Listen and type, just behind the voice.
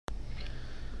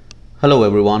Hello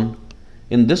everyone.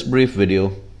 In this brief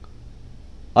video,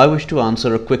 I wish to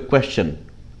answer a quick question,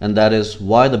 and that is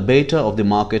why the beta of the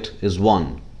market is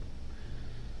 1.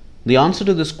 The answer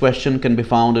to this question can be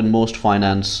found in most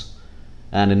finance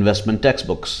and investment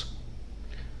textbooks.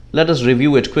 Let us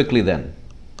review it quickly then.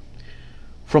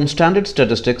 From standard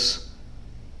statistics,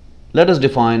 let us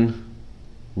define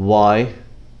y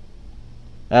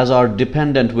as our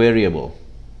dependent variable,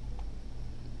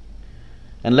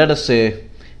 and let us say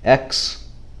x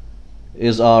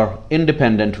is our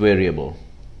independent variable.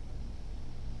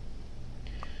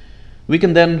 We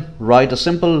can then write a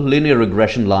simple linear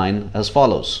regression line as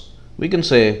follows. We can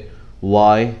say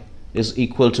y is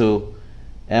equal to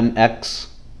mx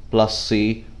plus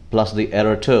c plus the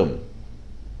error term.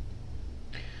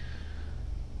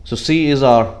 So c is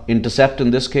our intercept in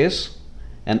this case,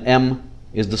 and m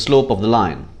is the slope of the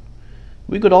line.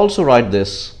 We could also write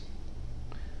this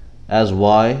as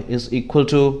y is equal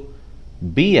to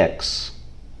bx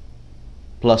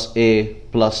plus a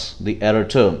plus the error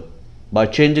term. By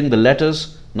changing the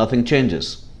letters, nothing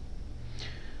changes.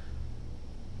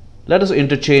 Let us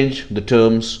interchange the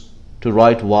terms to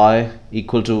write y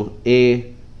equal to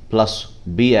a plus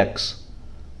bx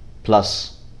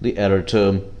plus the error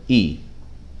term e.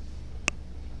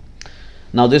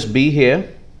 Now this b here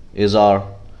is our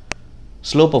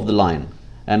slope of the line,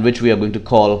 and which we are going to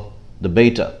call the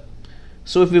beta.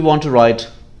 So if we want to write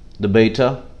the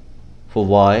beta for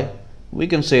y, we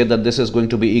can say that this is going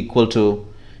to be equal to,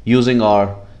 using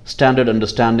our standard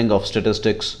understanding of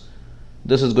statistics,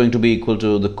 this is going to be equal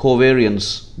to the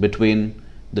covariance between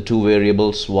the two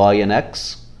variables y and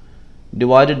x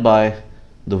divided by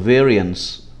the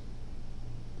variance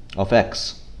of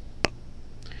x.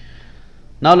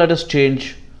 Now let us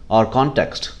change our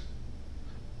context.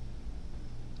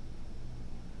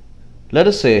 Let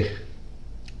us say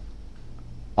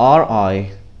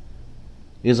Ri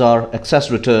is our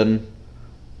excess return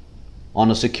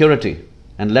on a security,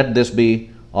 and let this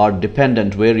be our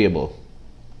dependent variable.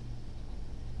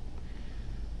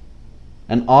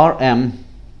 And Rm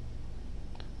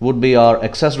would be our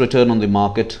excess return on the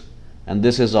market, and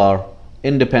this is our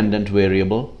independent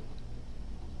variable.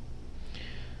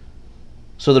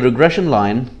 So the regression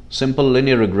line, simple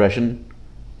linear regression,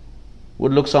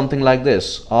 would look something like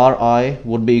this. Ri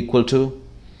would be equal to,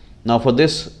 now for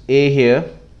this a here,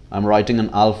 I'm writing an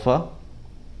alpha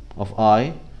of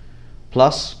I,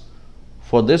 plus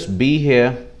for this b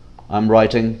here, I'm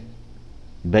writing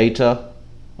beta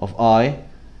of I,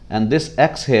 and this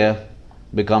x here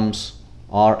becomes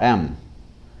Rm.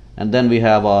 And then we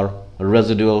have our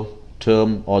residual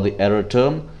term or the error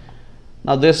term.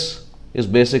 Now this is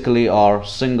basically our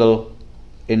single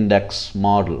index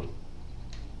model.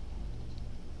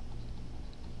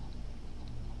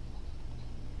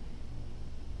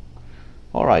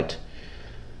 Alright,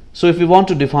 so if we want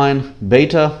to define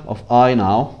beta of I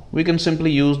now, we can simply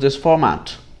use this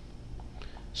format.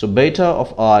 So beta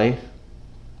of I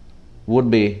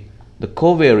would be the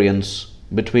covariance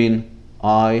between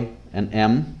I and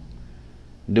m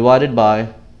divided by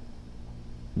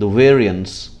the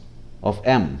variance of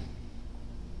m.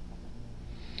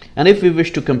 And if we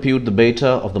wish to compute the beta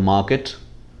of the market,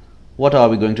 what are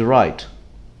we going to write?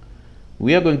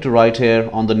 We are going to write here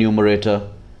on the numerator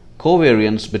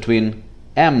covariance between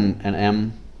m and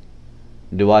m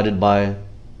divided by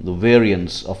the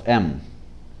variance of m.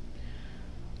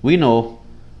 We know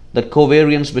that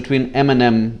covariance between m and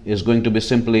m is going to be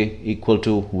simply equal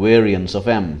to variance of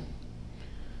m.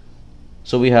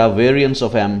 So we have variance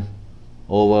of m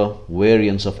over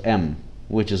variance of m,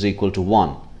 which is equal to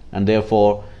 1, and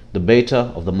therefore the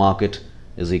beta of the market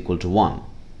is equal to 1.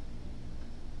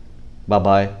 Bye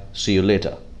bye, see you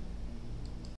later.